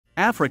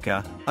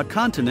Africa, a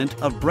continent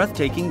of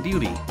breathtaking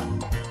beauty.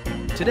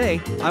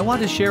 Today, I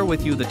want to share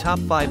with you the top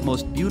 5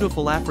 most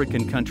beautiful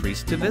African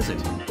countries to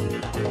visit.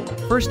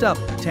 First up,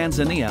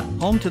 Tanzania,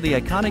 home to the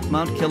iconic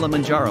Mount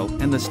Kilimanjaro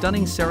and the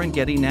stunning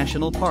Serengeti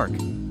National Park.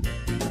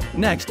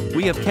 Next,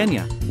 we have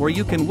Kenya, where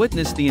you can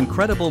witness the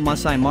incredible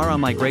Masai Mara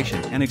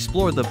migration and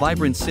explore the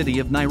vibrant city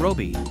of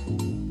Nairobi.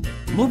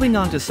 Moving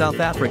on to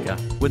South Africa,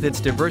 with its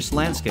diverse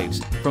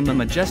landscapes, from the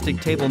majestic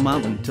Table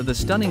Mountain to the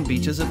stunning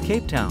beaches of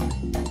Cape Town.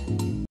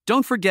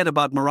 Don't forget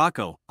about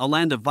Morocco, a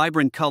land of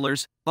vibrant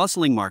colors,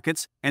 bustling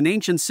markets, and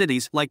ancient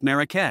cities like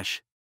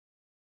Marrakesh.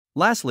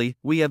 Lastly,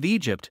 we have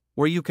Egypt,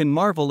 where you can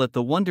marvel at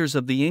the wonders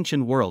of the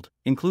ancient world,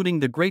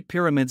 including the Great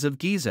Pyramids of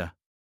Giza.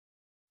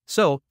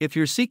 So, if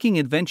you're seeking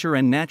adventure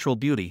and natural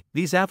beauty,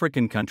 these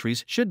African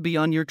countries should be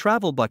on your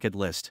travel bucket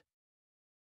list.